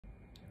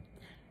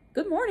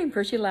Good morning,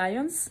 Pershing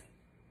Lions.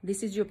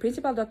 This is your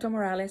principal, Dr.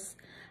 Morales,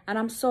 and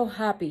I'm so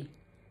happy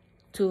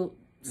to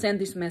send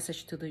this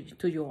message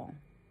to you all.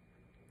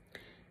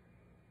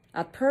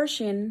 At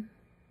Pershing,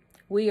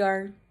 we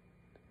are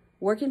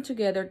working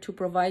together to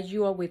provide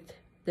you all with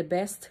the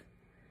best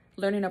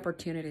learning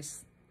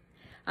opportunities.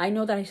 I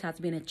know that it has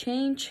been a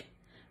change,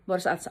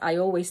 but as I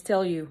always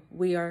tell you,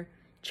 we are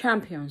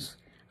champions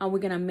and we're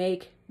gonna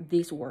make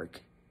this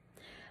work.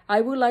 I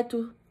would like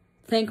to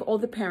thank all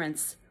the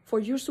parents for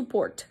your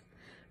support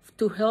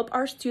to help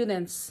our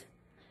students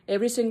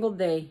every single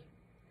day,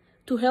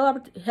 to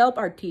help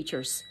our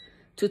teachers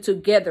to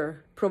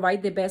together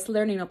provide the best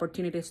learning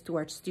opportunities to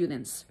our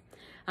students.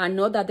 I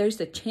know that there is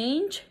a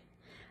change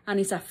and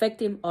it's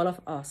affecting all of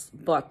us,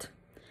 but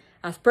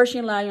as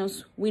Pershing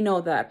Lions, we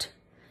know that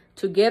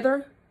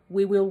together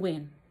we will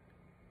win.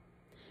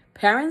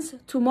 Parents,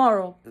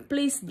 tomorrow,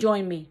 please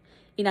join me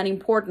in an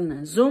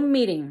important Zoom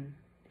meeting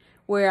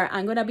where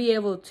I'm gonna be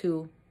able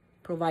to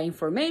provide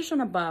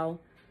information about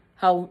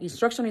how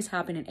instruction is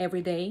happening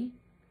every day.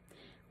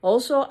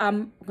 Also,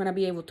 I'm gonna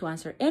be able to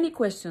answer any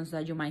questions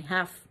that you might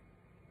have.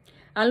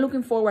 I'm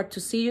looking forward to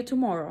see you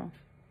tomorrow.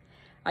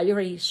 I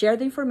already shared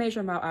the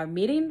information about our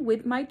meeting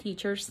with my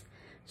teachers,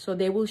 so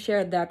they will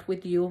share that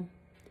with you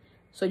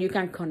so you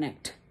can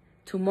connect.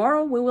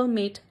 Tomorrow we will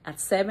meet at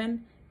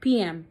 7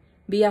 p.m.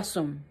 via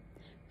Zoom.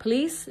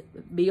 Please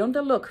be on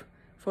the look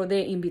for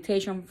the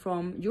invitation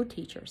from your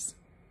teachers.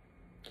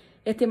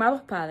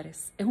 Estimados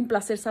padres, es un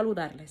placer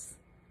saludarles.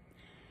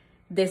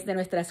 Desde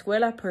nuestra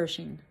escuela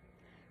Pershing,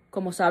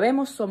 como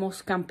sabemos,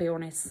 somos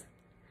campeones.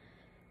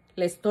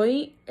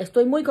 Estoy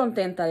muy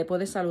contenta de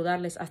poder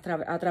saludarles a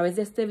través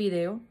de este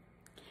video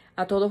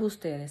a todos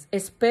ustedes.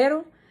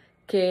 Espero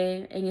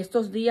que en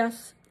estos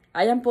días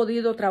hayan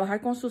podido trabajar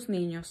con sus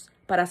niños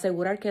para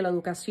asegurar que la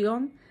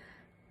educación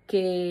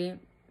que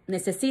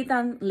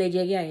necesitan le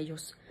llegue a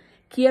ellos.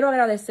 Quiero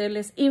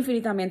agradecerles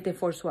infinitamente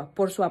por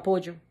su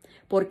apoyo,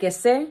 porque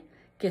sé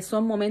que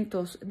son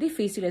momentos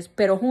difíciles,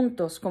 pero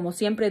juntos, como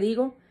siempre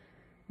digo,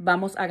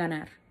 vamos a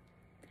ganar.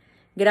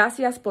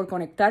 Gracias por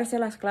conectarse a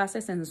las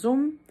clases en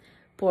Zoom,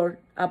 por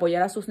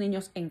apoyar a sus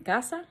niños en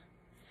casa,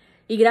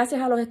 y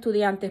gracias a los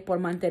estudiantes por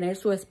mantener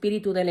su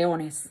espíritu de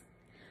leones,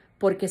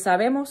 porque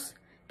sabemos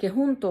que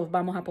juntos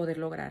vamos a poder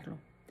lograrlo.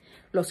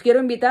 Los quiero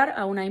invitar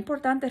a una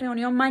importante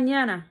reunión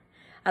mañana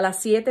a las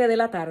 7 de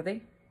la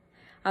tarde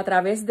a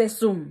través de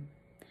Zoom.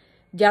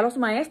 Ya los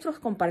maestros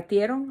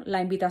compartieron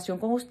la invitación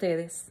con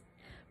ustedes.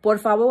 Por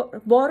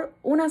favor,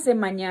 únanse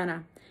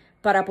mañana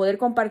para poder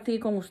compartir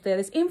con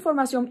ustedes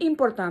información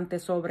importante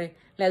sobre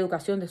la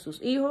educación de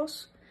sus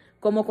hijos,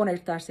 cómo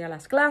conectarse a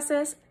las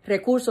clases,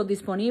 recursos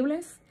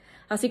disponibles.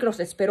 Así que los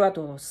espero a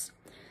todos.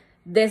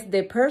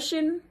 Desde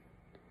Pershing,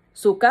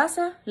 su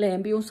casa, les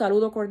envío un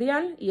saludo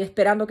cordial y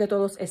esperando que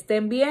todos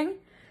estén bien,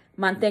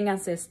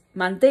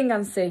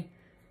 manténganse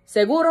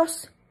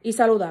seguros y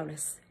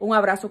saludables. Un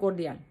abrazo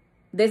cordial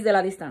desde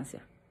la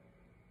distancia.